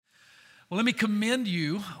Well, let me commend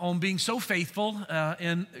you on being so faithful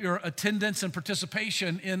in your attendance and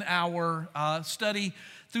participation in our study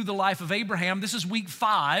through the life of Abraham. This is week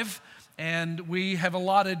 5, and we have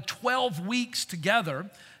allotted 12 weeks together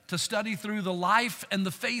to study through the life and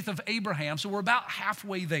the faith of Abraham. So we're about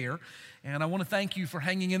halfway there, and I want to thank you for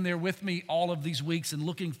hanging in there with me all of these weeks and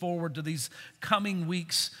looking forward to these coming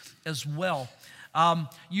weeks as well.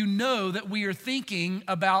 You know that we are thinking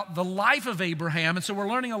about the life of Abraham, and so we're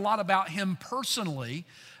learning a lot about him personally.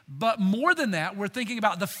 But more than that, we're thinking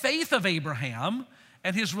about the faith of Abraham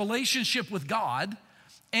and his relationship with God,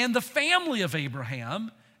 and the family of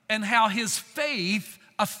Abraham and how his faith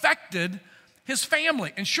affected his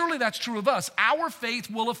family. And surely that's true of us. Our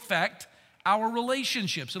faith will affect our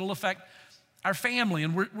relationships. It'll affect our family,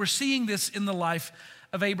 and we're seeing this in the life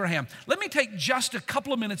of Abraham. Let me take just a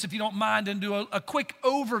couple of minutes, if you don't mind, and do a quick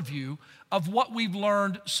overview of what we've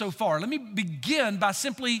learned so far. Let me begin by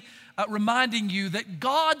simply reminding you that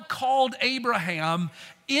God called Abraham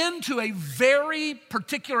into a very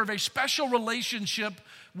particular, very special relationship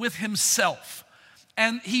with himself.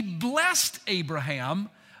 And he blessed Abraham,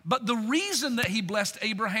 but the reason that he blessed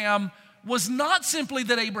Abraham was not simply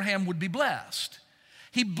that Abraham would be blessed.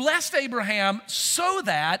 He blessed Abraham so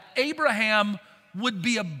that Abraham would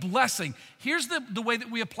be a blessing. Here's the way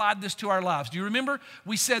that we applied this to our lives. Do you remember?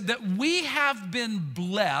 We said that we have been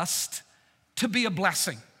blessed to be a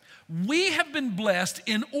blessing. We have been blessed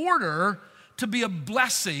in order to be a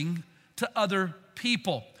blessing to other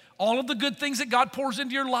people. All of the good things that God pours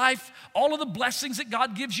into your life, all of the blessings that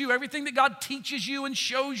God gives you, everything that God teaches you and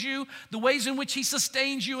shows you, the ways in which He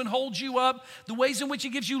sustains you and holds you up, the ways in which He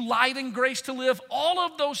gives you light and grace to live, all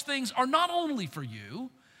of those things are not only for you,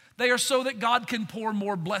 they are so that God can pour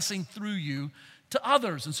more blessing through you to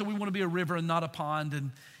others. And so we want to be a river and not a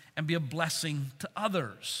pond and be a blessing to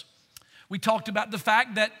others. We talked about the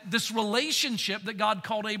fact that this relationship that God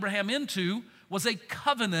called Abraham into was a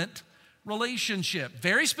covenant relationship.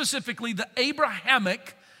 Very specifically, the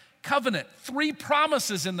Abrahamic covenant. 3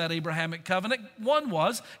 promises in that Abrahamic covenant. One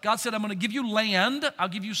was, God said, I'm going to give you land, I'll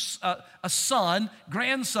give you a son,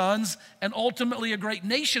 grandsons, and ultimately a great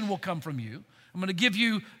nation will come from you. I'm going to give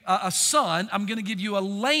you a son. I'm going to give you a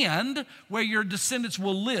land where your descendants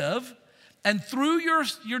will live. And through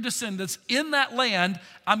your descendants in that land,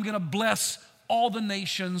 I'm going to bless all the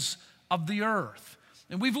nations of the earth.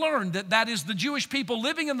 And we've learned that that is the Jewish people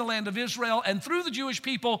living in the land of Israel. And through the Jewish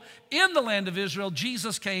people in the land of Israel,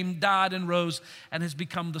 Jesus came, died, and rose, and has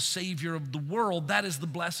become the Savior of the world. That is the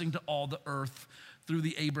blessing to all the earth through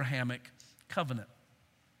the Abrahamic covenant.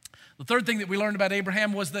 The third thing that we learned about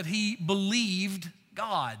Abraham was that he believed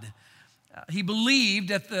God. He believed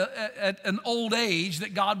at an old age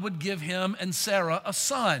that God would give him and Sarah a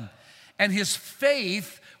son. And his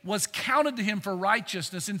faith was counted to him for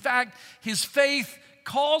righteousness. In fact, his faith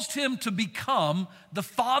caused him to become the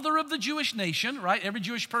father of the Jewish nation, right? Every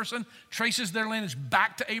Jewish person traces their lineage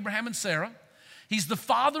back to Abraham and Sarah. He's the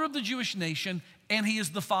father of the Jewish nation, and he is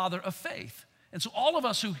the father of faith. And so all of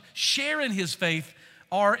us who share in his faith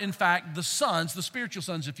are in fact the sons, the spiritual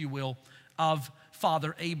sons, if you will, of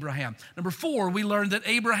Father Abraham. Number 4, we learned that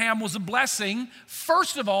Abraham was a blessing,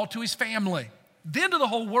 first of all, to his family, then to the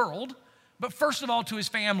whole world, but first of all to his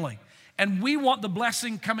family. And we want the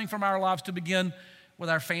blessing coming from our lives to begin with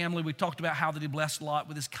our family. We talked about how that he blessed Lot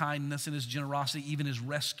with his kindness and his generosity, even his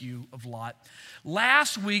rescue of Lot.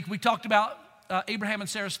 Last week, we talked about Abraham and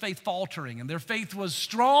Sarah's faith faltering, and their faith was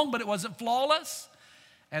strong, but it wasn't flawless.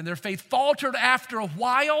 And their faith faltered after a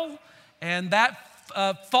while, and that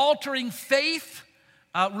faltering faith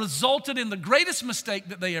resulted in the greatest mistake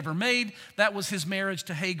that they ever made. That was his marriage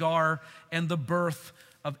to Hagar and the birth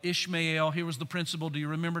of Ishmael. Here was the principle. Do you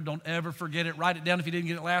remember? Don't ever forget it. Write it down if you didn't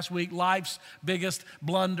get it last week. Life's biggest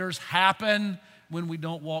blunders happen when we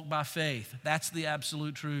don't walk by faith. That's the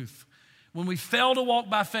absolute truth. When we fail to walk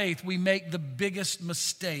by faith, we make the biggest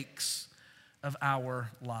mistakes of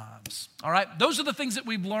our lives. All right, those are the things that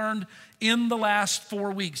we've learned in the last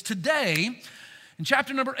 4 weeks. Today, in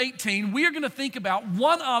chapter number 18, we are going to think about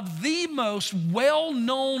one of the most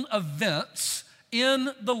well-known events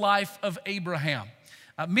in the life of Abraham.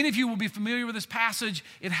 Many of you will be familiar with this passage.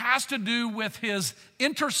 It has to do with his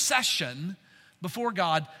intercession before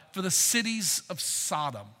God for the cities of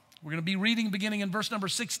Sodom. We're going to be reading beginning in verse number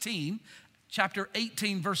 16, chapter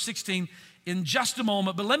 18, verse 16, in just a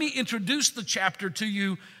moment. But let me introduce the chapter to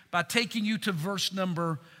you by taking you to verse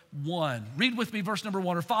number 1. Read with me verse number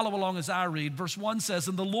 1, or follow along as I read. Verse 1 says,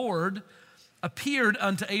 "And the Lord appeared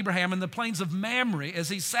unto Abraham in the plains of Mamre as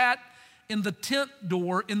he sat in the tent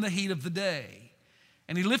door in the heat of the day.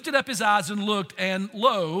 And he lifted up his eyes and looked, and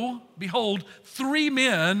lo, behold, 3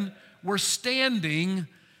 men were standing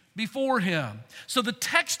before him. So the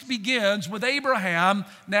text begins with Abraham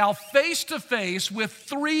now face to face with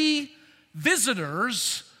three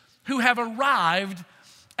visitors who have arrived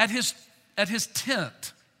at his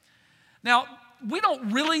tent. Now, we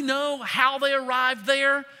don't really know how they arrived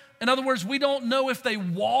there. In other words, we don't know if they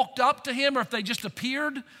walked up to him or if they just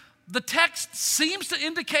appeared. The text seems to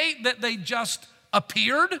indicate that they just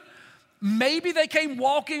appeared. Maybe they came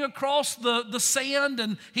walking across the sand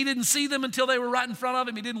and he didn't see them until they were right in front of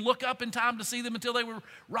him. He didn't look up in time to see them until they were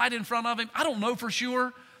right in front of him. I don't know for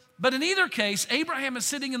sure. But in either case, Abraham is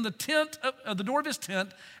sitting in the tent, the door of his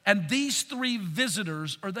tent, and these three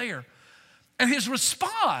visitors are there. And his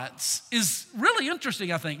response is really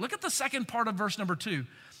interesting, I think. Look at the second part of verse number 2.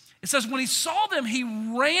 It says, when he saw them, he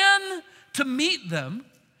ran to meet them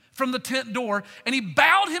from the tent door, and he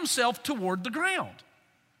bowed himself toward the ground.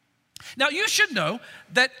 Now, you should know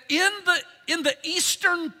that in the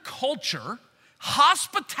Eastern culture,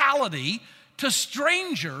 hospitality to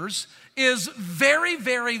strangers is very,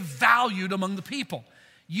 very valued among the people.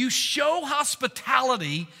 You show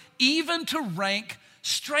hospitality even to rank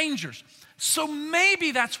strangers. So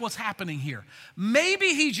maybe that's what's happening here.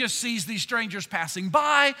 Maybe he just sees these strangers passing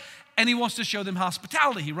by and he wants to show them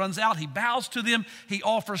hospitality. He runs out, he bows to them, he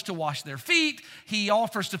offers to wash their feet, he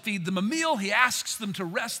offers to feed them a meal, he asks them to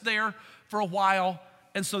rest there for a while,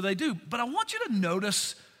 and so they do. But I want you to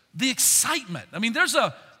notice the excitement. I mean, this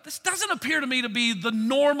doesn't appear to me to be the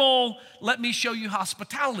normal, let me show you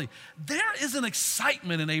hospitality. There is an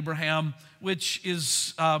excitement in Abraham which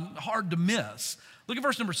is hard to miss. Look at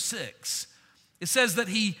verse number 6. It says that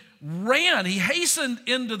he hastened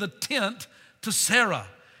into the tent to Sarah.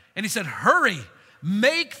 And he said, hurry,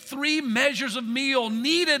 make 3 measures of meal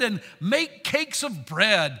kneaded and make cakes of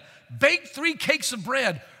bread. Bake 3 cakes of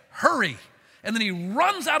bread, hurry. And then he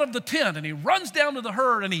runs out of the tent and he runs down to the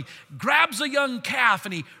herd and he grabs a young calf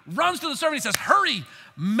and he runs to the servant. He says, hurry,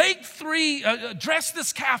 make 3, dress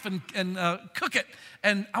this calf and cook it.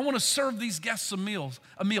 And I want to serve these guests a meal.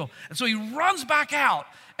 And so he runs back out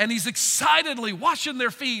and he's excitedly washing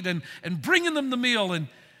their feet and bringing them the meal. And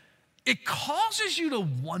it causes you to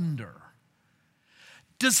wonder,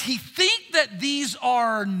 does he think that these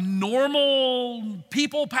are normal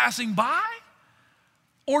people passing by?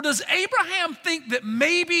 Or does Abraham think that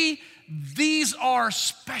maybe these are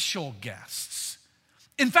special guests?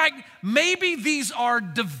 In fact, maybe these are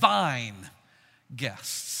divine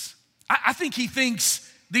guests. I think he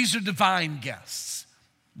thinks these are divine guests.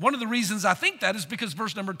 One of the reasons I think that is because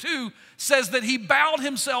verse number 2 says that he bowed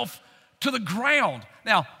himself to the ground.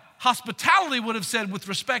 Now, hospitality would have said, with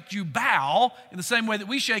respect, you bow, in the same way that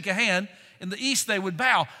we shake a hand. In the East, they would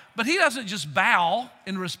bow. But he doesn't just bow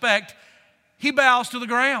in respect. He bows to the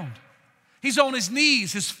ground. He's on his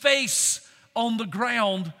knees, his face on the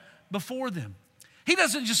ground before them. He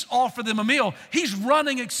doesn't just offer them a meal. He's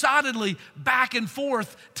running excitedly back and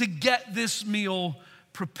forth to get this meal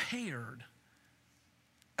prepared.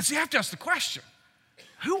 And so you have to ask the question,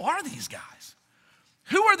 who are these guys?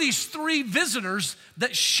 Who are these 3 visitors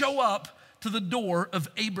that show up to the door of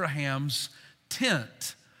Abraham's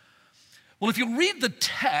tent? Well, if you read the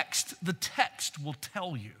text will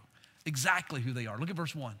tell you exactly who they are. Look at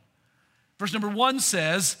verse 1. Verse number 1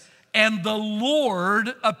 says, and the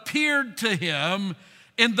Lord appeared to him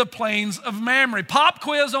in the plains of Mamre. Pop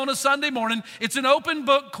quiz on a Sunday morning. It's an open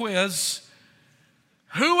book quiz.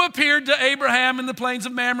 Who appeared to Abraham in the plains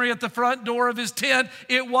of Mamre at the front door of his tent?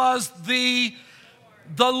 It was the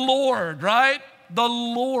Lord, right? The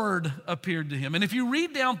Lord appeared to him. And if you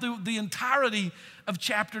read down through the entirety of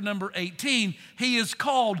chapter number 18, he is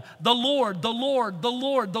called the Lord, the Lord, the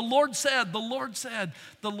Lord. The Lord said, the Lord said,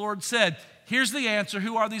 the Lord said. Here's the answer.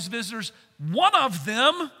 Who are these visitors? One of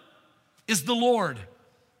them is the Lord.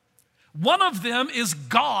 One of them is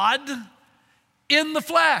God in the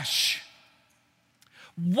flesh.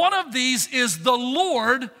 One of these is the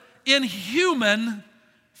Lord in human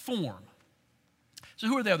form. So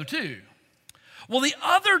who are the other 2? Well, the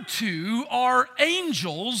other 2 are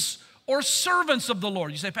angels or servants of the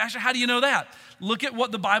Lord. You say, Pastor, how do you know that? Look at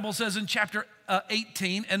what the Bible says in chapter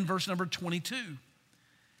 18 and verse number 22.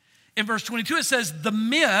 In verse 22, it says, the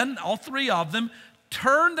men, all 3 of them,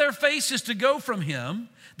 turned their faces to go from him.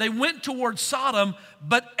 They went toward Sodom,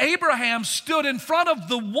 but Abraham stood in front of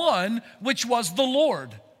the one which was the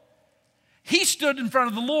Lord. He stood in front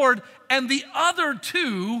of the Lord, and the other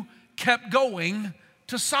 2 kept going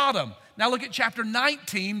to Sodom. Now look at chapter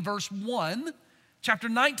 19, verse 1. Chapter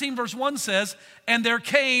 19, verse 1 says, and there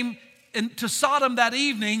came to Sodom that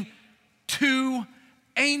evening 2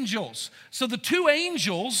 angels. So the 2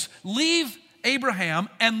 angels leave Abraham,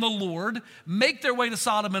 and the Lord make their way to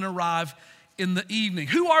Sodom and arrive in the evening.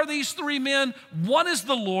 Who are these three men? One is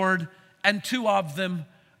the Lord, and two of them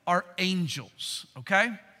are angels, okay?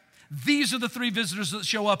 These are the three visitors that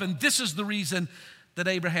show up, and this is the reason that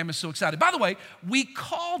Abraham is so excited. By the way, we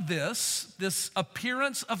call this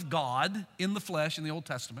appearance of God in the flesh in the Old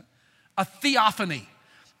Testament, a theophany.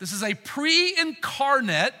 This is a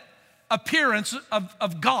pre-incarnate appearance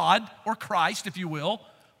of God, or Christ, if you will,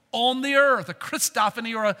 on the earth, a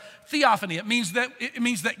Christophany or a theophany. It means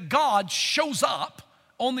that God shows up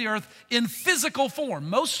on the earth in physical form,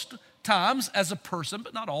 most times as a person,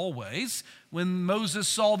 but not always. When Moses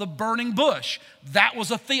saw the burning bush, that was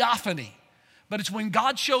a theophany. But it's when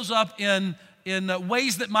God shows up in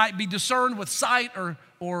ways that might be discerned with sight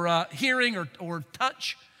or hearing or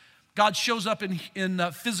touch. God shows up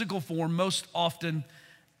in physical form, most often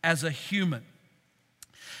as a human.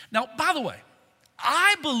 Now, by the way,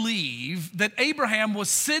 I believe that Abraham was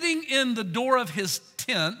sitting in the door of his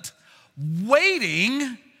tent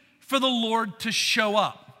waiting for the Lord to show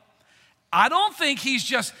up. I don't think he's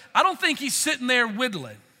sitting there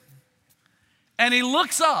whittling. And he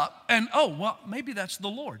looks up and, oh, well, maybe that's the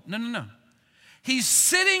Lord. No. He's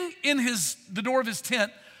sitting in the door of his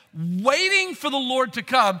tent waiting for the Lord to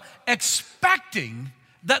come, expecting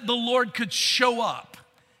that the Lord could show up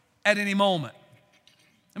at any moment.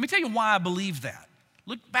 Let me tell you why I believe that.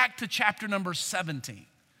 Look back to chapter number 17.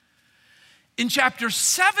 In chapter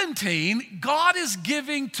 17, God is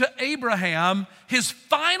giving to Abraham his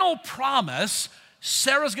final promise.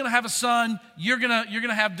 Sarah's gonna have a son, you're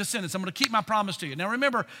gonna have descendants. I'm gonna keep my promise to you. Now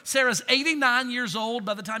remember, Sarah's 89 years old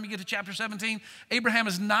by the time you get to chapter 17. Abraham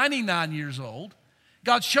is 99 years old.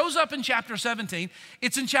 God shows up in chapter 17.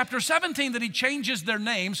 It's in chapter 17 that he changes their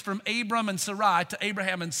names from Abram and Sarai to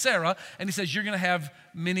Abraham and Sarah, and he says, you're gonna have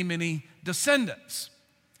many, many descendants.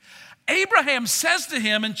 Abraham says to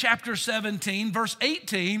him in chapter 17, verse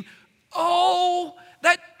 18, oh,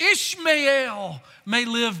 that Ishmael may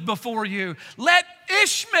live before you. Let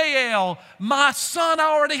Ishmael, my son I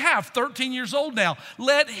already have, 13 years old now,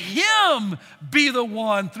 let him be the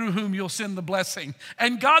one through whom you'll send the blessing.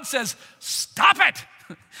 And God says, stop it.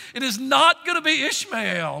 It is not going to be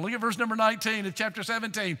Ishmael. Look at verse number 19 of chapter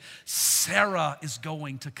 17. Sarah is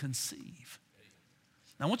going to conceive.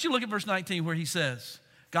 Now I want you to look at verse 19 where he says,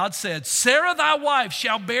 God said, Sarah thy wife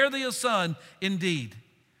shall bear thee a son indeed.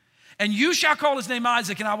 And you shall call his name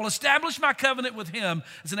Isaac, and I will establish my covenant with him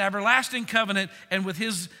as an everlasting covenant, and with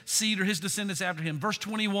his seed or his descendants after him. Verse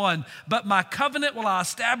 21, but my covenant will I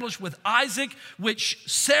establish with Isaac, which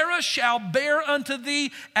Sarah shall bear unto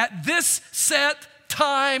thee at this set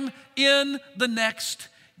time in the next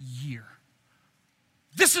year.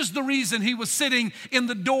 This is the reason he was sitting in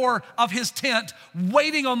the door of his tent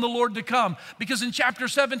waiting on the Lord to come. Because in chapter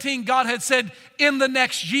 17, God had said, in the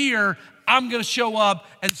next year, I'm going to show up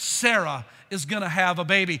and Sarah is going to have a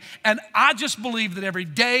baby. And I just believe that every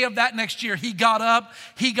day of that next year, he got up,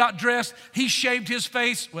 he got dressed, he shaved his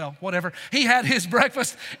face, well, whatever. He had his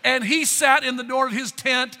breakfast and he sat in the door of his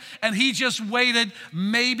tent and he just waited.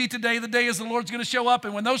 Maybe today, the day is the Lord's going to show up.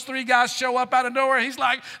 And when those three guys show up out of nowhere, he's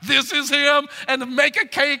like, this is him. And make a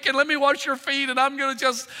cake and let me wash your feet and I'm going to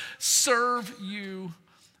just serve you,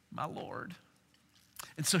 my Lord.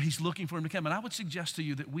 And so he's looking for him to come. And I would suggest to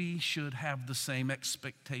you that we should have the same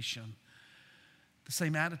expectation, the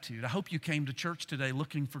same attitude. I hope you came to church today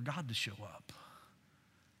looking for God to show up.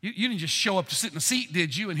 You didn't just show up to sit in a seat,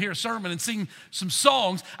 did you, and hear a sermon and sing some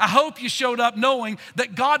songs. I hope you showed up knowing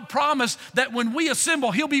that God promised that when we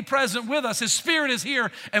assemble, he'll be present with us. His Spirit is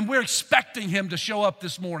here, and we're expecting him to show up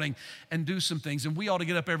this morning and do some things. And we ought to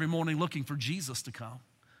get up every morning looking for Jesus to come.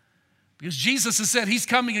 Because Jesus has said he's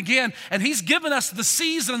coming again, and he's given us the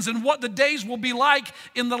seasons and what the days will be like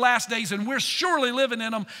in the last days, and we're surely living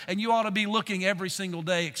in them, and you ought to be looking every single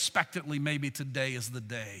day expectantly. Maybe today is the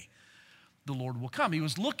day the Lord will come. He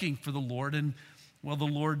was looking for the Lord, and well, the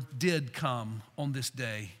Lord did come on this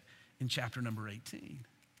day in chapter number 18.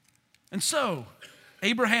 And so,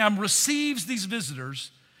 Abraham receives these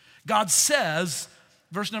visitors. God says,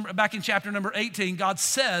 back in chapter number 18, God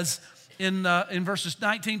says, in verses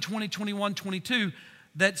 19, 20, 21, 22,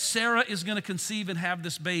 that Sarah is going to conceive and have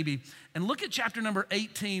this baby. And look at chapter number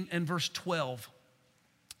 18 and verse 12,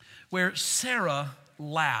 where Sarah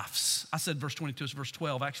laughs. I said verse 22, it's verse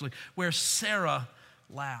 12 actually, where Sarah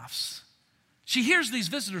laughs. She hears these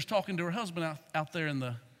visitors talking to her husband out there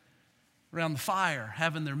around the fire,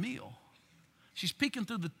 having their meal. She's peeking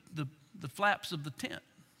through the flaps of the tent,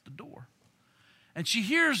 the door. And she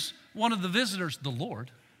hears one of the visitors, the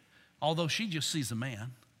Lord, although she just sees a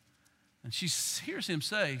man, and she hears him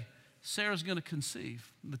say, Sarah's going to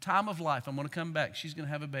conceive. In the time of life, I'm going to come back. She's going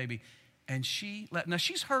to have a baby. And now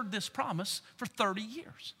she's heard this promise for 30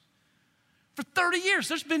 years. For 30 years,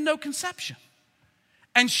 there's been no conception.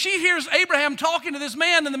 And she hears Abraham talking to this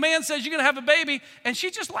man, and the man says, you're going to have a baby, and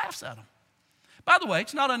she just laughs at him. By the way,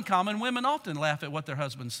 it's not uncommon. Women often laugh at what their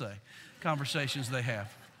husbands say, conversations they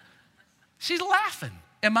have. She's laughing.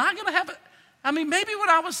 Am I going to have it? I mean, maybe when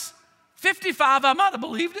I was 55, I might have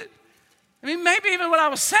believed it. I mean, maybe even when I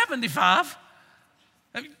was 75.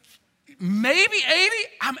 I mean, maybe 80.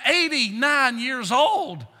 I'm 89 years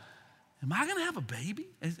old. Am I going to have a baby?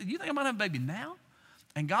 You think I'm going to have a baby now?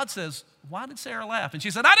 And God says, why did Sarah laugh? And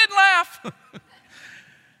she said, I didn't laugh.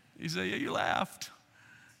 He said, yeah, you laughed.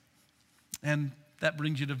 And that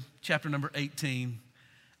brings you to chapter number 18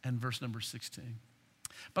 and verse number 16.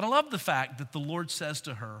 But I love the fact that the Lord says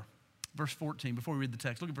to her, verse 14, before we read the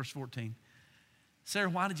text, look at verse 14. Sarah,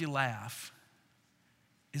 why did you laugh?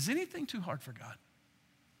 Is anything too hard for God?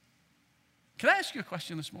 Can I ask you a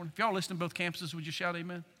question this morning? If y'all are listening to both campuses, would you shout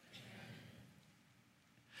amen?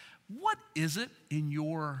 What is it in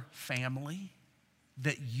your family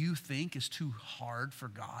that you think is too hard for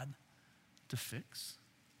God to fix?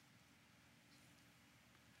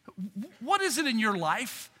 What is it in your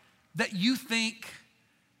life that you think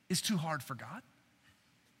is too hard for God?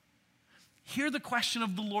 Hear the question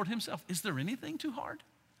of the Lord himself. Is there anything too hard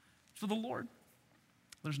for the Lord?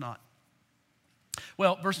 There's not.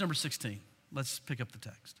 Well, verse number 16. Let's pick up the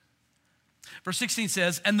text. Verse 16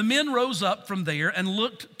 says, and the men rose up from there and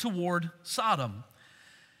looked toward Sodom.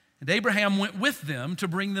 And Abraham went with them to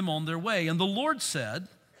bring them on their way. And the Lord said,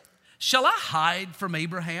 shall I hide from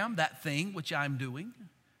Abraham that thing which I am doing?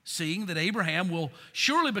 Seeing that Abraham will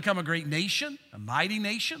surely become a great nation, a mighty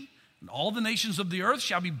nation, and all the nations of the earth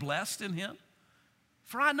shall be blessed in him.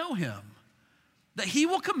 For I know him, that he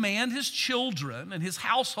will command his children and his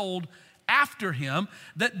household after him,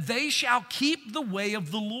 that they shall keep the way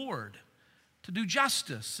of the Lord, to do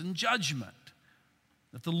justice and judgment,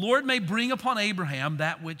 that the Lord may bring upon Abraham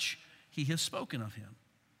that which he has spoken of him.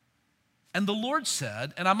 And the Lord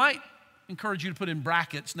said, and I might encourage you to put in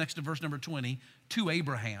brackets next to verse number 20, to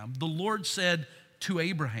Abraham. The Lord said to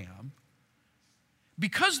Abraham,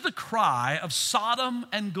 because the cry of Sodom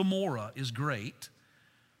and Gomorrah is great,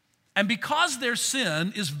 and because their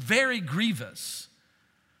sin is very grievous,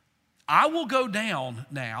 I will go down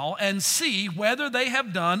now and see whether they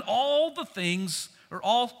have done all the things, or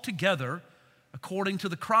all together, according to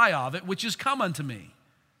the cry of it, which is come unto me.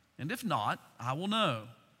 And if not, I will know.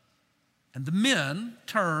 And the men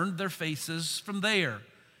turned their faces from there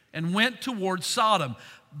and went toward Sodom.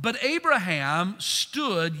 But Abraham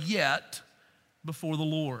stood yet before the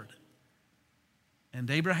Lord. And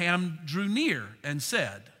Abraham drew near and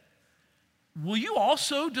said, will you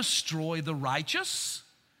also destroy the righteous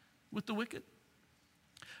with the wicked?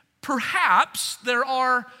 Perhaps there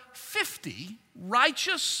are 50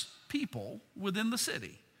 righteous people within the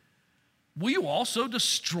city. Will you also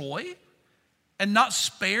destroy and not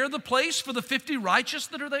spare the place for the 50 righteous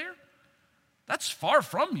that are there? That's far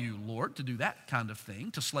from you, Lord, to do that kind of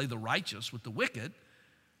thing, to slay the righteous with the wicked,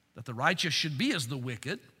 that the righteous should be as the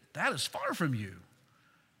wicked. That is far from you.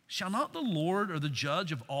 Shall not the Lord or the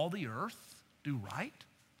judge of all the earth do right?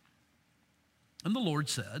 And the Lord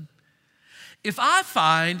said, if I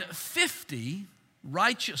find 50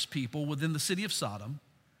 righteous people within the city of Sodom,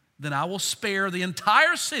 then I will spare the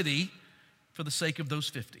entire city for the sake of those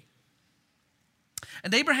 50.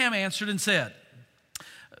 And Abraham answered and said,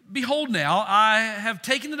 behold now, I have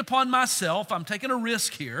taken it upon myself, I'm taking a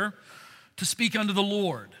risk here, to speak unto the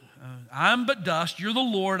Lord. I'm but dust, you're the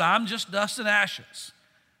Lord, I'm just dust and ashes.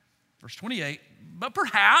 Verse 28, but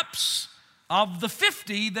perhaps of the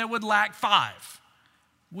 50 there would lack 5.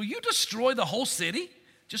 Will you destroy the whole city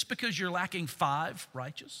just because you're lacking 5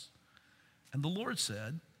 righteous? And the Lord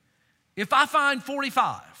said, if I find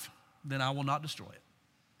 45, then I will not destroy it.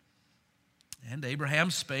 And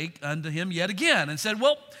Abraham spake unto him yet again and said,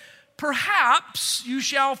 well, perhaps you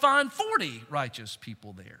shall find 40 righteous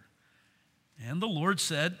people there. And the Lord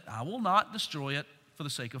said, I will not destroy it for the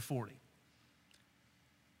sake of 40.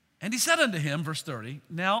 And he said unto him, verse 30,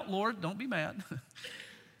 now, Lord, don't be mad.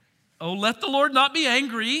 Oh, let the Lord not be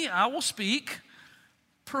angry, I will speak.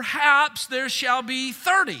 Perhaps there shall be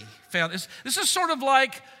 30 found. This is sort of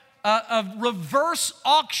like a reverse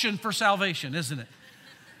auction for salvation, isn't it?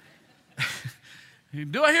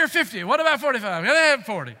 Do I hear 50? What about 45? Can I have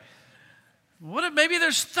 40? What if maybe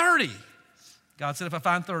there's 30? God said, if I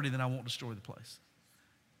find 30, then I won't destroy the place.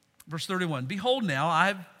 Verse 31, behold now, I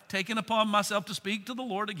have taken upon myself to speak to the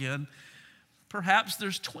Lord again. Perhaps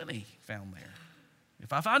there's 20 found there.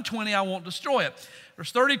 If I find 20, I won't destroy it.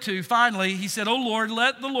 Verse 32, finally, he said, "Oh Lord,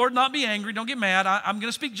 let the Lord not be angry. Don't get mad. I'm going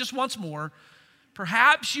to speak just once more.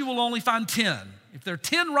 Perhaps you will only find 10. If there are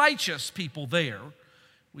 10 righteous people there,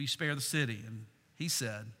 will you spare the city?" And he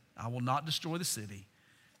said, "I will not destroy the city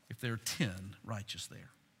if there are 10 righteous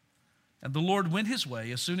there." And the Lord went his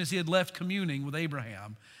way as soon as he had left communing with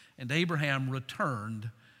Abraham, and Abraham returned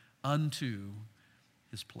unto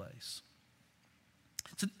his place.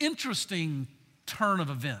 It's an interesting turn of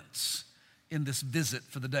events in this visit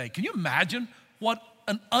for the day. Can you imagine what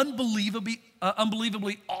an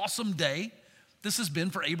unbelievably awesome day this has been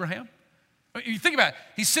for Abraham? You think about it.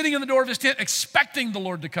 He's sitting in the door of his tent expecting the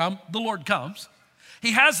Lord to come. The Lord comes.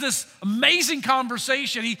 He has this amazing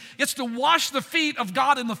conversation. He gets to wash the feet of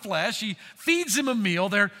God in the flesh. He feeds him a meal.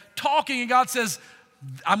 They're talking, and God says,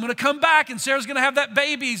 "I'm going to come back, and Sarah's going to have that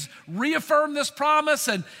baby." He's reaffirmed this promise,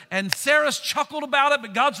 and Sarah's chuckled about it,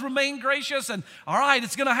 but God's remained gracious, and all right,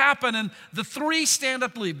 it's going to happen. And the three stand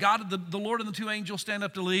up to leave. God, the Lord and the two angels stand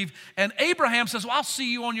up to leave, and Abraham says, "Well, I'll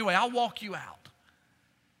see you on your way. I'll walk you out."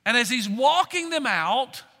 And as he's walking them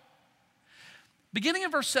out, beginning in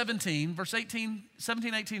verse 17,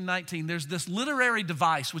 18, 19, there's this literary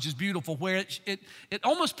device, which is beautiful, where it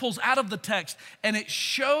almost pulls out of the text, and it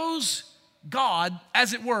shows God,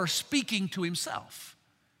 as it were, speaking to himself.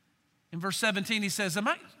 In verse 17, he says,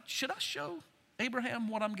 should I show Abraham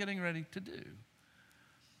what I'm getting ready to do?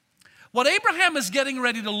 What Abraham is getting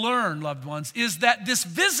ready to learn, loved ones, is that this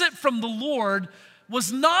visit from the Lord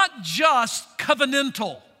was not just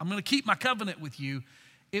covenantal. I'm going to keep my covenant with you.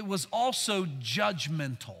 It was also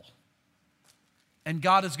judgmental. And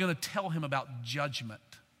God is going to tell him about judgment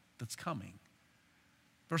that's coming.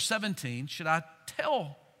 Verse 17, should I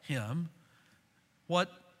tell him what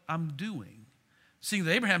I'm doing? Seeing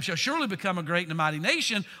that Abraham shall surely become a great and a mighty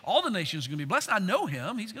nation, all the nations are going to be blessed. I know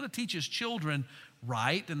him. He's going to teach his children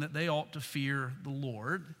right and that they ought to fear the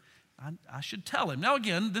Lord. I should tell him. Now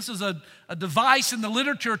again, this is a device in the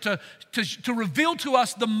literature to reveal to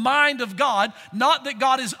us the mind of God, not that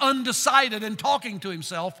God is undecided and talking to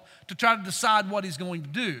himself to try to decide what he's going to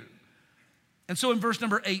do. And so in verse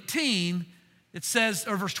number 18, it says,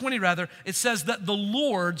 or verse 20 rather, it says that the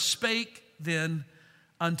Lord spake then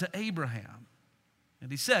unto Abraham. And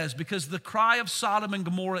he says, because the cry of Sodom and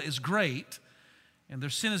Gomorrah is great, and their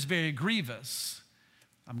sin is very grievous,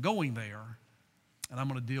 I'm going there, and I'm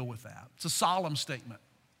going to deal with that. It's a solemn statement.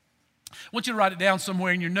 I want you to write it down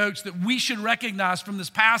somewhere in your notes that we should recognize from this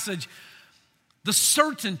passage the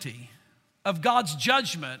certainty of God's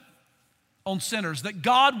judgment on sinners, that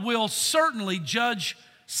God will certainly judge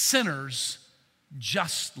sinners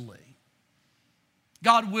justly.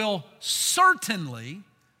 God will certainly,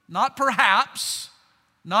 not perhaps,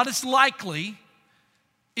 not as likely,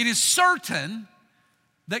 it is certain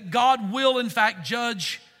that God will in fact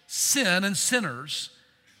judge sin and sinners,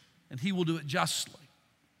 and he will do it justly.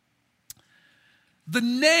 The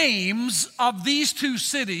names of these two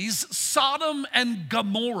cities, Sodom and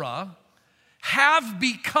Gomorrah, have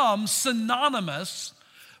become synonymous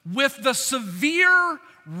with the severe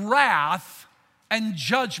wrath and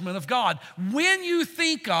judgment of God. When you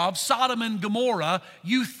think of Sodom and Gomorrah,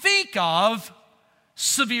 you think of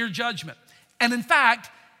severe judgment. And in fact,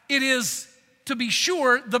 it is, to be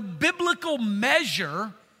sure, the biblical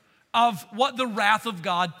measure of what the wrath of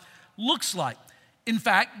God looks like. In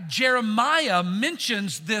fact, Jeremiah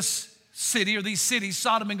mentions this city or these cities,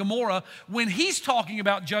 Sodom and Gomorrah, when he's talking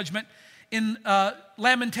about judgment in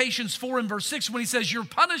Lamentations 4 and verse 6, when he says, your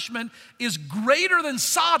punishment is greater than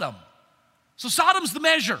Sodom. So Sodom's the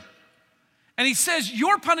measure. And he says,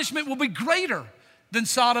 your punishment will be greater than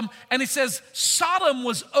Sodom. And he says, Sodom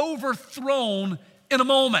was overthrown in a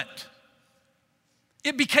moment.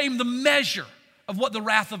 It became the measure of what the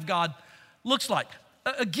wrath of God looks like.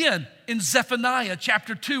 Again, in Zephaniah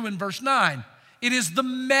chapter 2 and verse 9, it is the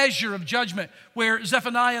measure of judgment where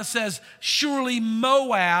Zephaniah says, surely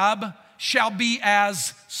Moab shall be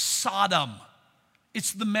as Sodom.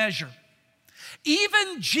 It's the measure.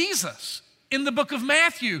 Even Jesus in the book of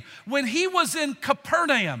Matthew, when he was in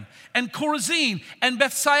Capernaum and Chorazin and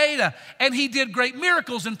Bethsaida, and he did great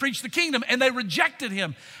miracles and preached the kingdom, and they rejected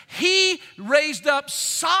him, he raised up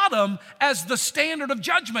Sodom as the standard of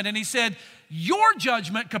judgment. And he said, your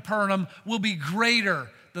judgment, Capernaum, will be greater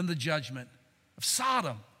than the judgment of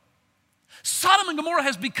Sodom. Sodom and Gomorrah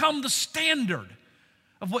has become the standard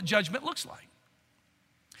of what judgment looks like.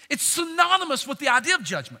 It's synonymous with the idea of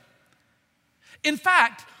judgment. In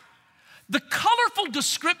fact, the colorful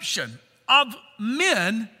description of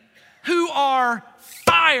men who are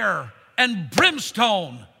fire and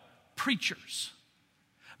brimstone preachers,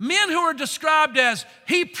 men who are described as,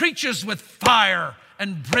 he preaches with fire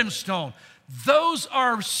and brimstone. Those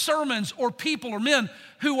are sermons or people or men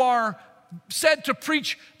who are said to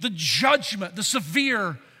preach the judgment, the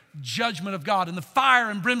severe judgment of God. And the fire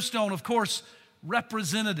and brimstone, of course,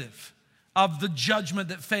 representative of the judgment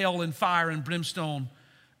that fell in fire and brimstone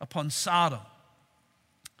upon Sodom.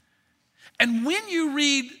 And when you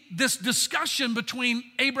read this discussion between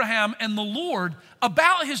Abraham and the Lord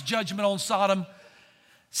about his judgment on Sodom,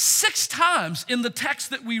 6 times in the text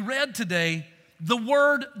that we read today, the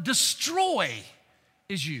word destroy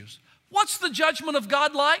is used. What's the judgment of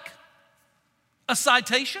God like? A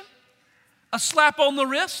citation? A slap on the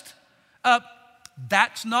wrist?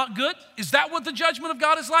 That's not good. Is that what the judgment of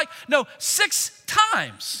God is like? No, 6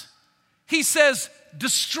 times he says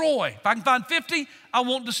destroy. If I can find 50, I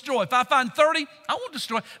won't destroy. If I find 30, I won't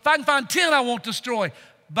destroy. If I can find 10, I won't destroy.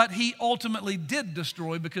 But he ultimately did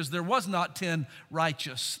destroy because there was not 10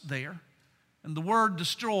 righteous there. And the word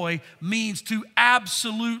destroy means to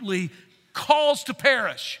absolutely cause to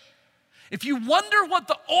perish. If you wonder what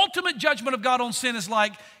the ultimate judgment of God on sin is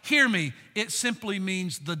like, hear me. It simply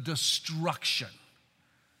means the destruction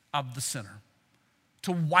of the sinner,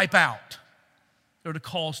 to wipe out or to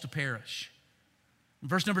cause to perish. In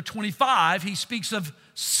verse number 25, he speaks of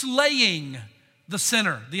slaying the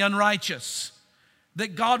sinner, the unrighteous,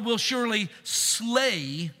 that God will surely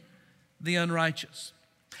slay the unrighteous.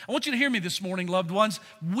 I want you to hear me this morning, loved ones.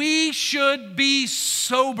 We should be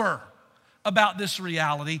sober about this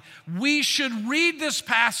reality. We should read this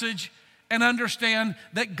passage and understand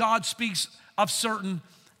that God speaks of certain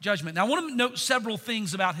judgment. Now, I want to note several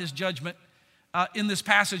things about his judgment in this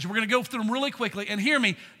passage. We're going to go through them really quickly. And hear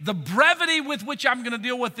me, the brevity with which I'm going to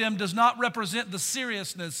deal with them does not represent the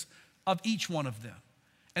seriousness of each one of them.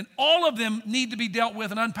 And all of them need to be dealt with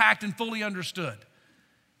and unpacked and fully understood.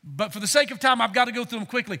 But for the sake of time, I've got to go through them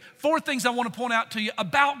quickly. 4 things I want to point out to you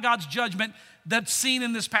about God's judgment that's seen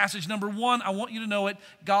in this passage. Number 1, I want you to know it.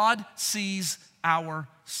 God sees our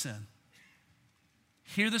sin.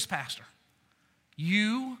 Hear this, pastor.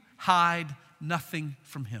 You hide nothing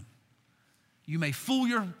from him. You may fool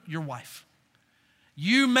your wife.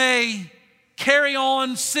 You may carry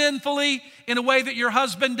on sinfully in a way that your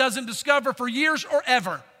husband doesn't discover for years or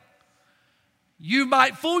ever. You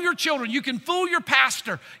might fool your children. You can fool your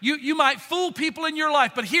pastor. You might fool people in your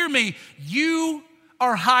life. But hear me, you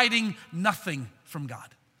are hiding nothing from God.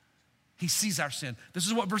 He sees our sin. This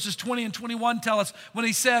is what verses 20 and 21 tell us when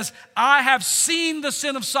he says, I have seen the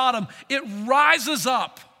sin of Sodom. It rises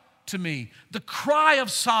up to me. The cry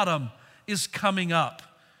of Sodom is coming up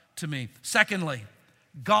to me. Secondly,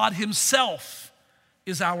 God himself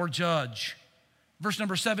is our judge. Verse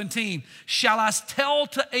number 17, shall I tell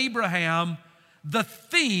to Abraham the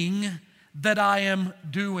thing that I am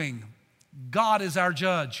doing? God is our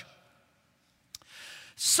judge.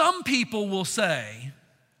 Some people will say,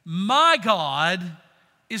 my God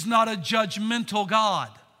is not a judgmental God.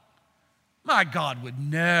 My God would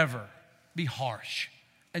never be harsh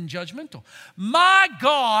and judgmental. My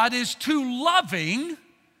God is too loving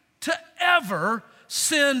to ever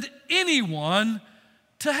send anyone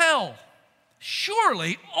to hell.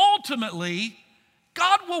 Surely, ultimately,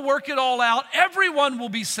 God will work it all out. Everyone will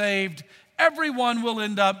be saved. Everyone will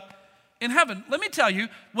end up in heaven. Let me tell you,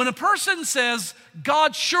 when a person says,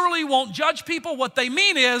 God surely won't judge people, what they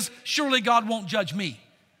mean is, surely God won't judge me.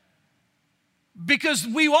 Because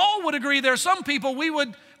we all would agree there are some people we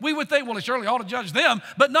would think, well, he surely ought to judge them,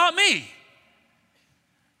 but not me.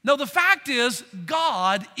 No, the fact is,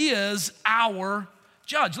 God is our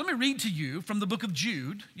judge. Let me read to you from the book of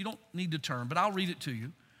Jude. You don't need to turn, but I'll read it to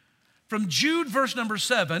you. From Jude, verse number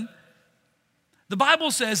 7, the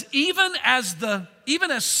Bible says, even as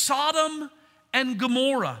Sodom and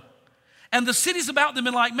Gomorrah and the cities about them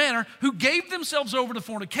in like manner, who gave themselves over to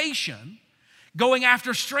fornication, going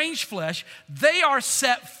after strange flesh, they are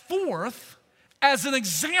set forth as an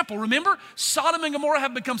example. Remember, Sodom and Gomorrah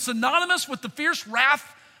have become synonymous with the fierce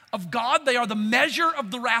wrath of God. They are the measure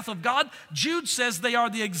of the wrath of God. Jude says they are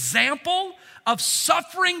the example of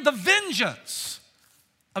suffering the vengeance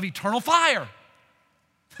of eternal fire.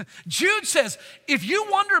 Jude says, if you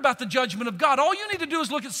wonder about the judgment of God, all you need to do is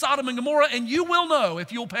look at Sodom and Gomorrah and you will know,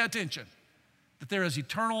 if you'll pay attention, that there is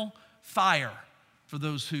eternal fire for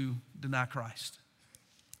those who deny Christ.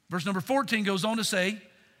 Verse number 14 goes on to say,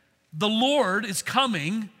 the Lord is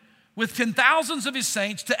coming with 10,000s of his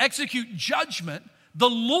saints to execute judgment. The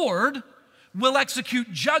Lord will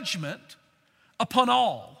execute judgment upon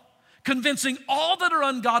all, convincing all that are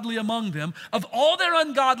ungodly among them of all their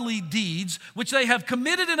ungodly deeds, which they have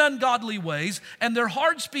committed in ungodly ways, and their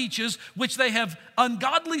hard speeches, which they have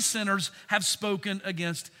ungodly sinners have spoken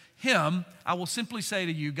against him, I will simply say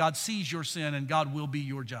to you, God sees your sin and God will be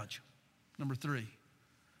your judge. Number 3.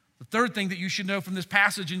 The third thing that you should know from this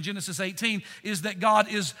passage in Genesis 18 is that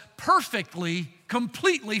God is perfectly,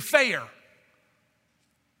 completely fair.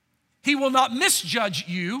 He will not misjudge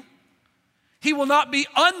you. He will not be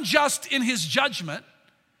unjust in his judgment.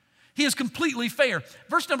 He is completely fair.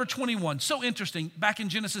 Verse number 21, so interesting, back in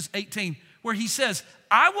Genesis 18, where he says,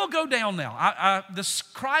 I will go down now. This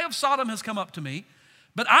cry of Sodom has come up to me,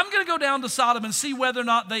 but I'm going to go down to Sodom and see whether or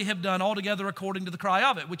not they have done altogether according to the cry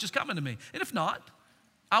of it, which is coming to me. And if not,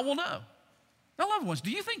 I will know. Now, loved ones, do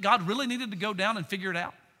you think God really needed to go down and figure it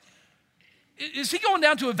out? Is he going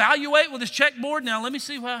down to evaluate with his checkboard? Now, let me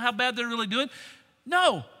see how bad they're really doing.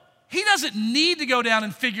 No, he doesn't need to go down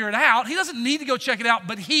and figure it out. He doesn't need to go check it out,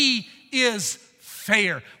 but he is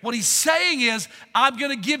fair. What he's saying is, I'm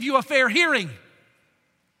going to give you a fair hearing,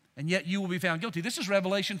 and yet you will be found guilty. This is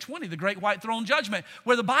Revelation 20, the great white throne judgment,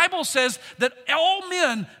 where the Bible says that all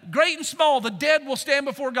men, great and small, the dead will stand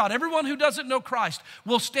before God. Everyone who doesn't know Christ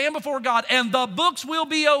will stand before God, and the books will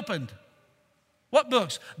be opened. What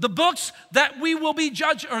books? The books that we will be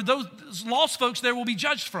judged, or those lost folks there will be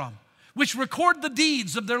judged from, which record the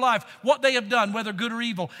deeds of their life, what they have done, whether good or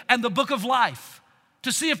evil, and the book of life,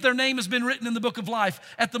 to see if their name has been written in the book of life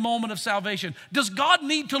at the moment of salvation. Does God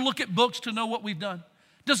need to look at books to know what we've done?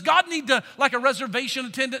 Does God need to, like a reservation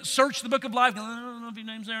attendant, search the book of life? I don't know if your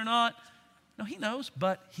name's there or not. No, he knows,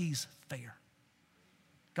 but he's fair.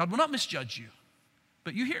 God will not misjudge you.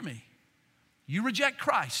 But you hear me. You reject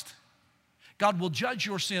Christ, God will judge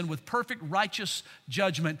your sin with perfect righteous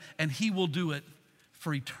judgment, and he will do it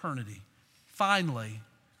for eternity. Finally,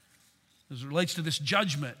 as it relates to this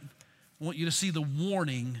judgment, I want you to see the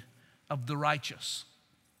warning of the righteous.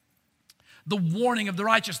 The warning of the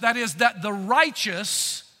righteous. That is, that the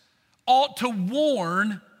righteous ought to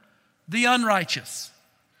warn the unrighteous.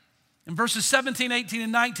 In verses 17, 18,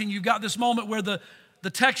 and 19, you've got this moment where the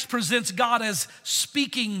text presents God as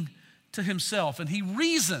speaking to himself, and he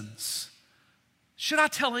reasons. Should I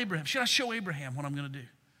tell Abraham? Should I show Abraham what I'm going to do?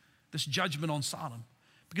 This judgment on Sodom.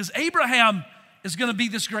 Because Abraham is going to be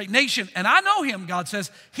this great nation, and I know him, God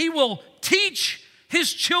says. He will teach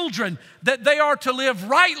his children that they are to live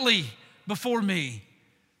rightly before me.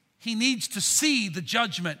 He needs to see the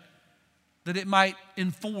judgment that it might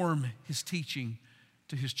inform his teaching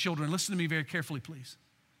to his children. Listen to me very carefully, please.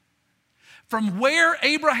 From where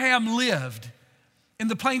Abraham lived in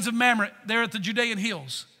the plains of Mamre, there at the Judean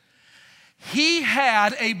hills, he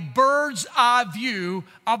had a bird's eye view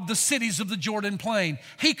of the cities of the Jordan Plain.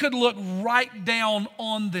 He could look right down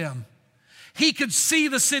on them. He could see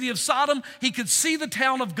the city of Sodom. He could see the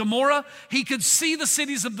town of Gomorrah. He could see the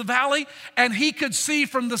cities of the valley. And he could see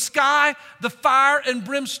from the sky the fire and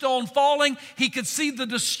brimstone falling. He could see the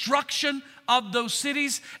destruction of those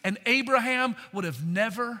cities. And Abraham would have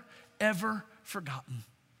never, ever forgotten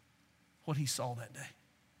what he saw that day.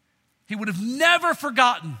 He would have never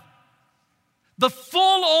forgotten the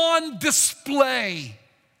full-on display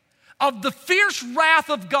of the fierce wrath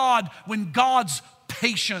of God when God's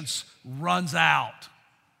patience runs out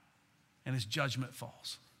and his judgment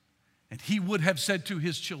falls. And he would have said to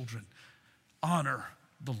his children, honor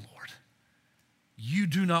the Lord. You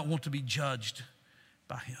do not want to be judged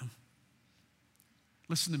by him.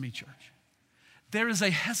 Listen to me, church. There is a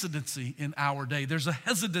hesitancy in our day. There's a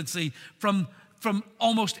hesitancy from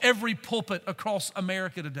almost every pulpit across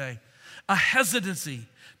America today. A hesitancy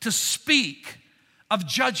to speak of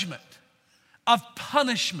judgment, of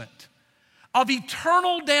punishment, of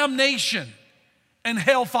eternal damnation and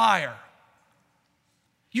hellfire.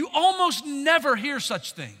 You almost never hear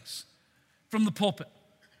such things from the pulpit.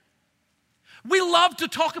 We love to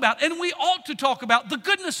talk about, and we ought to talk about, the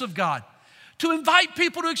goodness of God, to invite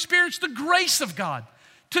people to experience the grace of God,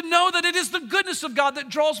 to know that it is the goodness of God that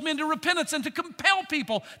draws men to repentance, and to compel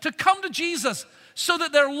people to come to Jesus so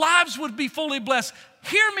that their lives would be fully blessed.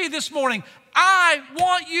 Hear me this morning. I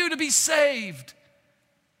want you to be saved.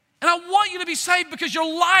 And I want you to be saved because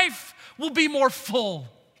your life will be more full.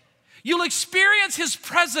 You'll experience his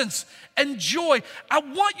presence and joy. I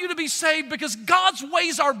want you to be saved because God's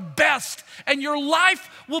ways are best and your life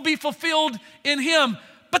will be fulfilled in him.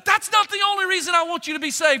 But that's not the only reason I want you to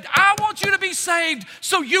be saved. I want you to be saved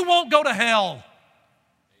so you won't go to hell.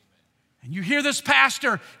 And you hear this,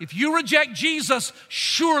 pastor, if you reject Jesus,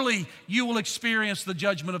 surely you will experience the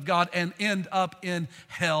judgment of God and end up in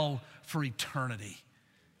hell for eternity.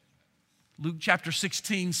 Luke chapter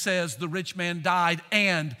 16 says the rich man died,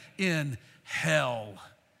 and in hell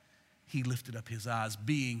he lifted up his eyes,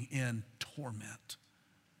 being in torment.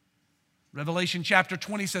 Revelation chapter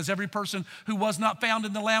 20 says every person who was not found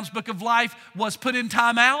in the Lamb's book of life was put in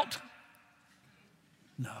time out.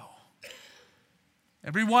 No.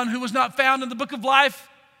 Everyone who was not found in the book of life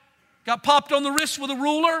got popped on the wrist with a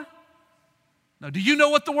ruler. Now, do you know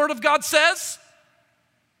what the Word of God says?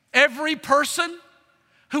 Every person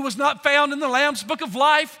who was not found in the Lamb's book of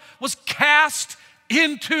life was cast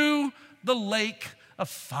into the lake of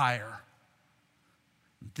fire.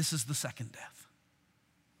 This is the second death.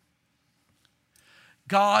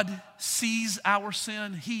 God sees our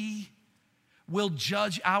sin. He will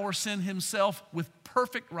judge our sin himself with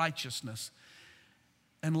perfect righteousness.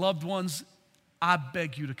 And loved ones, I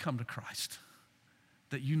beg you to come to Christ,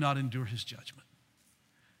 that you not endure his judgment.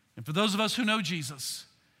 And for those of us who know Jesus,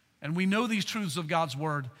 and we know these truths of God's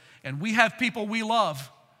word, and we have people we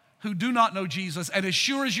love who do not know Jesus, and as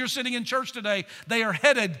sure as you're sitting in church today, they are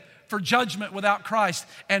headed for judgment without Christ,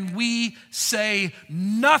 and we say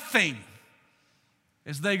nothing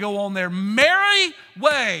as they go on their merry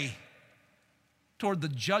way toward the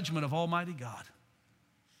judgment of Almighty God.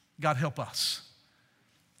 God help us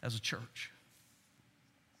as a church.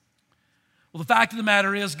 Well, the fact of the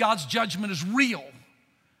matter is God's judgment is real,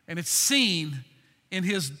 and it's seen in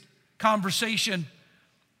his conversation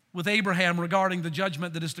with Abraham regarding the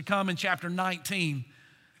judgment that is to come in chapter 19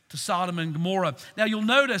 to Sodom and Gomorrah. Now you'll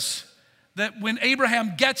notice that when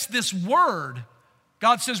Abraham gets this word,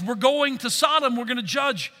 God says, we're going to Sodom, we're going to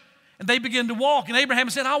judge. And they begin to walk. And Abraham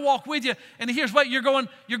said, I'll walk with you. And here's what, you're going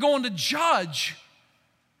to judge.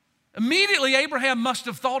 Immediately, Abraham must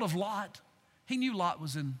have thought of Lot. He knew Lot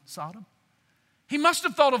was in Sodom. He must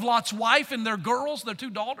have thought of Lot's wife and their girls, their 2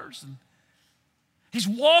 daughters. And he's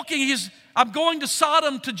walking, I'm going to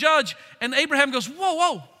Sodom to judge. And Abraham goes,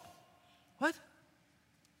 whoa. What?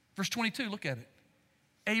 Verse 22, look at it.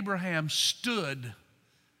 Abraham stood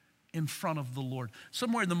in front of the Lord.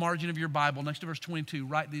 Somewhere in the margin of your Bible, next to verse 22,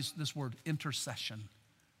 write this word, intercession.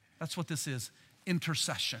 That's what this is,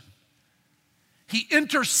 intercession. He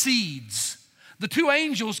intercedes. The 2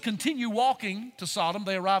 angels continue walking to Sodom.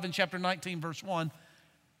 They arrive in chapter 19, verse 1.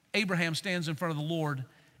 Abraham stands in front of the Lord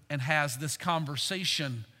and has this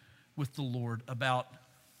conversation with the Lord about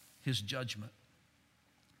his judgment.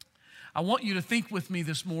 I want you to think with me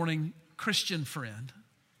this morning, Christian friend,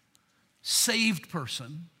 saved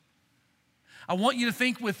person. I want you to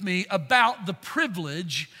think with me about the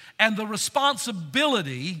privilege and the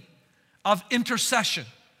responsibility of intercession.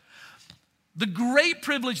 The great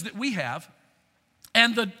privilege that we have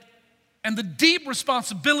and the deep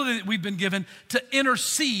responsibility that we've been given to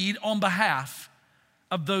intercede on behalf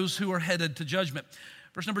of those who are headed to judgment.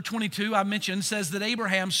 Verse number 22, I mentioned, says that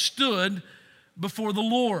Abraham stood before the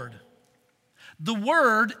Lord. The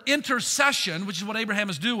word intercession, which is what Abraham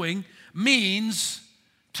is doing, means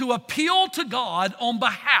to appeal to God on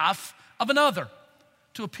behalf of another.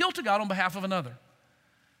 To appeal to God on behalf of another.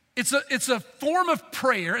 It's a form of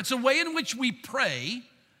prayer. It's a way in which we pray,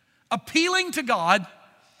 appealing to God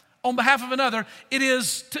on behalf of another. It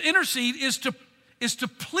is to intercede, is to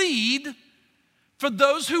plead for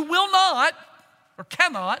those who will not or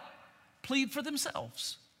cannot plead for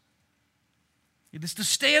themselves. It is to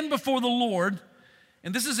stand before the Lord,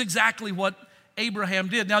 and this is exactly what Abraham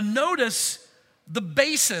did. Now notice the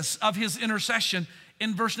basis of his intercession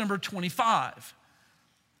in verse number 25.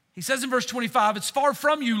 He says in verse 25, it's far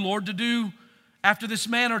from you, Lord, to do after this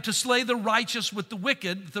manner, to slay the righteous with the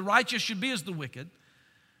wicked. The righteous should be as the wicked.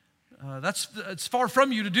 It's far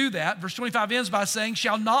from you to do that. Verse 25 ends by saying,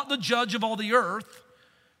 shall not the judge of all the earth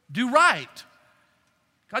do right?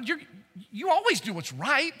 God, you always do what's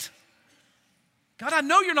right. God, I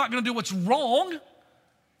know you're not going to do what's wrong.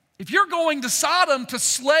 If you're going to Sodom to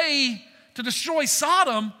destroy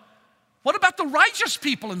Sodom, what about the righteous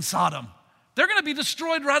people in Sodom? They're going to be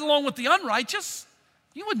destroyed right along with the unrighteous.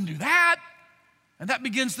 You wouldn't do that. And that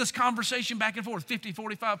begins this conversation back and forth, 50,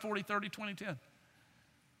 45, 40, 30, 20, 10.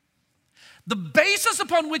 The basis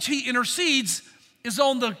upon which he intercedes is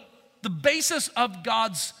on the basis of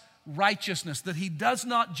God's righteousness, that he does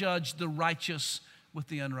not judge the righteous with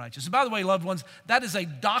the unrighteous. And by the way, loved ones, that is a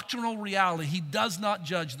doctrinal reality. He does not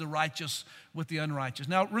judge the righteous with the unrighteous.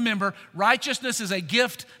 Now remember, righteousness is a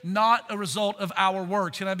gift, not a result of our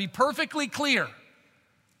works. Can I be perfectly clear?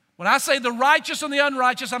 When I say the righteous and the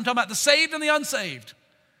unrighteous, I'm talking about the saved and the unsaved.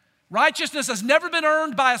 Righteousness has never been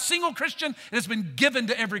earned by a single Christian. It has been given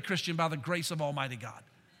to every Christian by the grace of Almighty God.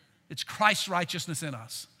 It's Christ's righteousness in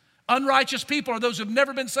us. Unrighteous people are those who have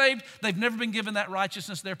never been saved. They've never been given that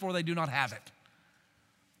righteousness, therefore they do not have it.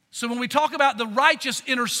 So when we talk about the righteous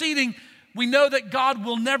interceding, we know that God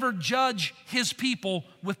will never judge his people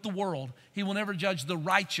with the world. He will never judge the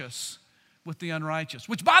righteous with the unrighteous.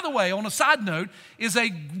 Which, by the way, on a side note, is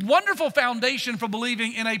a wonderful foundation for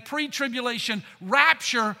believing in a pre-tribulation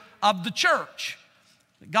rapture of the church.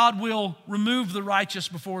 God will remove the righteous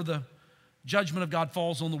before the judgment of God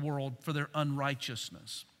falls on the world for their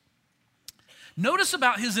unrighteousness. Notice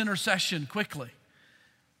about his intercession quickly,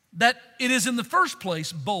 that it is in the first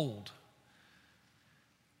place bold.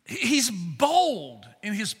 He's bold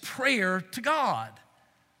in his prayer to God.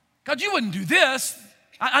 God, you wouldn't do this.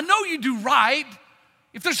 I know you do right.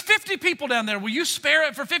 If there's 50 people down there, will you spare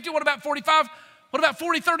it for 50? What about 45? What about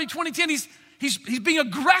 40, 30, 20, 10? He's being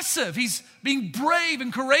aggressive. He's being brave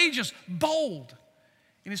and courageous, bold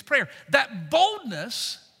in his prayer. That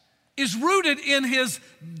boldness is rooted in his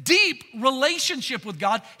deep relationship with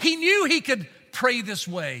God. He knew he could pray this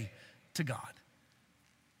way to God.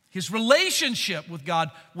 His relationship with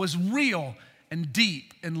God was real and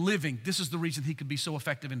deep and living. This is the reason he could be so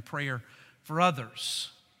effective in prayer for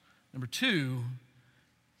others. Number two,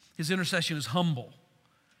 his intercession is humble.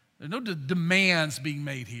 There's no demands being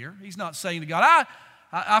made here. He's not saying to God,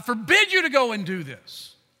 I forbid you to go and do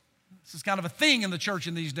this. This is kind of a thing in the church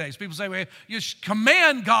in these days. People say, well, you should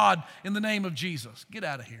command God in the name of Jesus. Get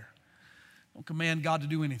out of here. Don't command God to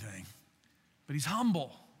do anything. But he's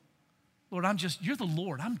humble. Lord, you're the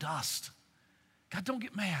Lord. I'm dust. God, don't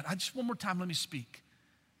get mad. One more time, let me speak.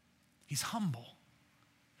 He's humble.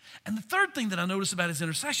 And the third thing that I noticed about his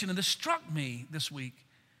intercession, and this struck me this week,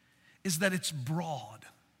 is that it's broad.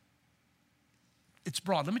 It's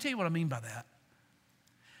broad. Let me tell you what I mean by that.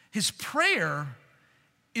 His prayer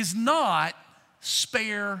is not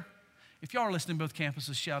spare. If y'all are listening to both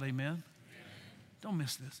campuses, shout amen. Amen. Don't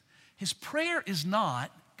miss this. His prayer is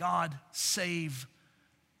not, God, save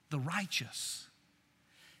the righteous.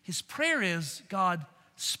 His prayer is, God,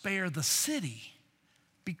 spare the city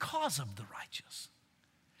because of the righteous.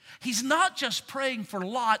 He's not just praying for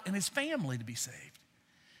Lot and his family to be saved.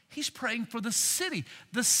 He's praying for the city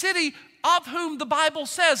of whom the Bible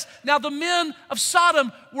says, now the men of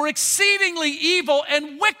Sodom were exceedingly evil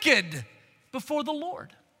and wicked before the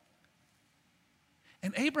Lord.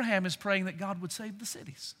 And Abraham is praying that God would save the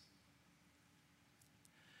cities.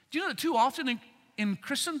 Do you know that too often in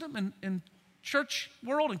Christendom, in church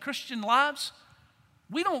world, in Christian lives,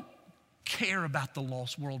 we don't care about the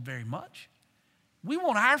lost world very much. We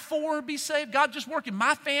want our four to be saved. God, just work in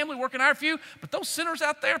my family, work in our few. But those sinners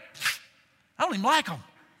out there, I don't even like them,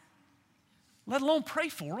 let alone pray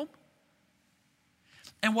for them.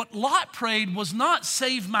 And what Lot prayed was not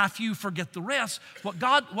save my few, forget the rest. What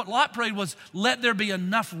Lot prayed was let there be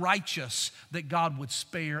enough righteous that God would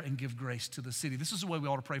spare and give grace to the city. This is the way we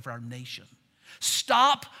ought to pray for our nation.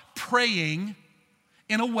 Stop praying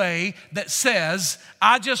in a way that says,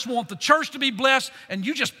 I just want the church to be blessed and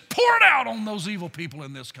you just pour it out on those evil people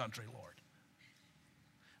in this country, Lord.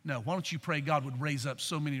 No, why don't you pray God would raise up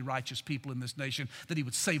so many righteous people in this nation that he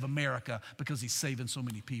would save America because he's saving so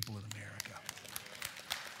many people in America.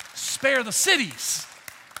 Spare the cities.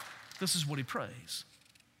 This is what he prays.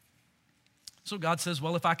 So God says,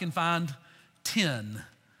 well, if I can find 10,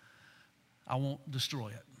 I won't destroy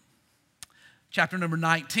it. Chapter number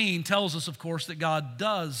 19 tells us, of course, that God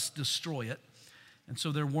does destroy it. And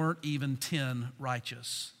so there weren't even 10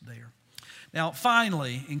 righteous there. Now,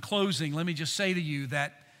 finally, in closing, let me just say to you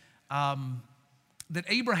that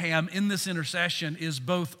Abraham in this intercession is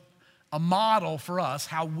both a model for us,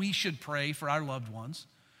 how we should pray for our loved ones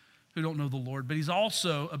who don't know the Lord, but he's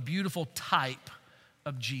also a beautiful type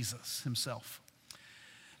of Jesus himself.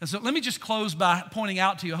 And so let me just close by pointing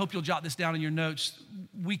out to you, I hope you'll jot this down in your notes.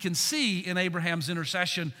 We can see in Abraham's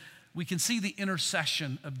intercession, we can see the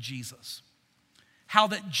intercession of Jesus. How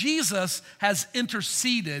that Jesus has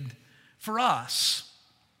interceded for us.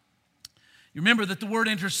 You remember that the word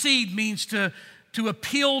intercede means to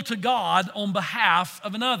appeal to God on behalf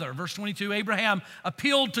of another. Verse 22, Abraham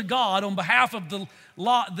appealed to God on behalf of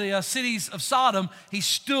the cities of Sodom. He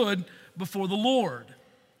stood before the Lord.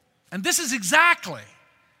 And this is exactly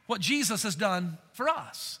what Jesus has done for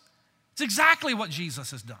us. It's exactly what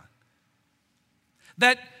Jesus has done.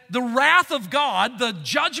 That the wrath of God, the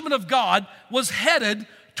judgment of God, was headed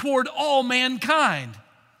toward all mankind.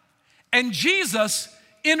 And Jesus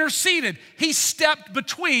interceded. He stepped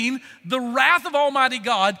between the wrath of Almighty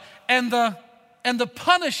God and the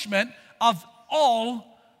punishment of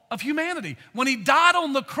all of humanity. When he died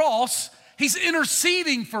on the cross, he's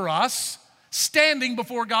interceding for us, standing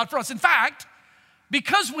before God for us. In fact,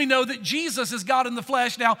 because we know that Jesus is God in the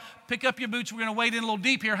flesh. Now, pick up your boots. We're going to wade in a little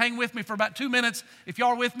deep here. Hang with me for about 2 minutes. If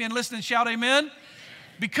y'all are with me and listening, shout amen.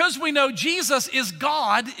 Because we know Jesus is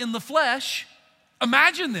God in the flesh,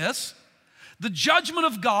 imagine this, the judgment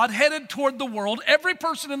of God headed toward the world, every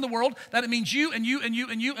person in the world, that it means you and you and you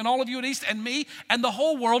and you and all of you at East and me and the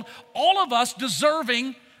whole world, all of us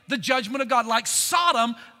deserving the judgment of God. Like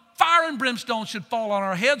Sodom, fire and brimstone should fall on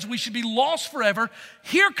our heads. We should be lost forever.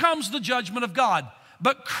 Here comes the judgment of God.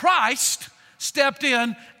 But Christ stepped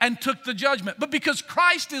in and took the judgment. But because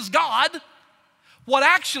Christ is God, what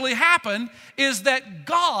actually happened is that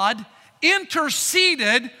God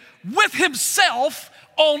interceded with himself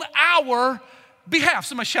on our behalf.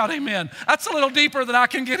 Somebody shout amen. That's a little deeper than I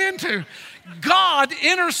can get into. God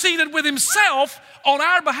interceded with himself on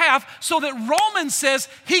our behalf so that Romans says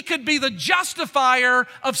he could be the justifier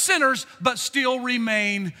of sinners but still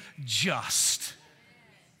remain just.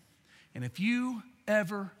 And if you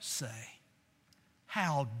ever say,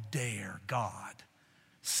 how dare God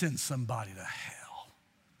send somebody to hell?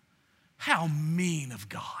 How mean of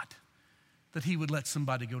God that he would let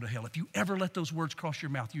somebody go to hell. If you ever let those words cross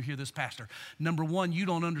your mouth, you hear this, Pastor. Number one, you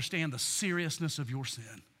don't understand the seriousness of your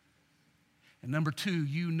sin. And number two,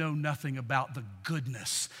 you know nothing about the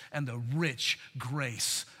goodness and the rich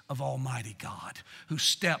grace of Almighty God, who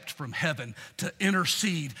stepped from heaven to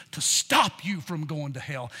intercede, to stop you from going to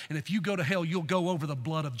hell. And if you go to hell, you'll go over the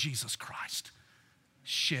blood of Jesus Christ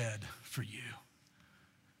shed for you.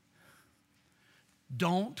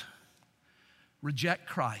 Don't reject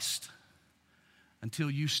Christ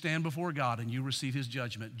until you stand before God and you receive his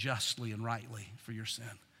judgment justly and rightly for your sin.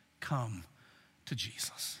 Come to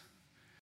Jesus.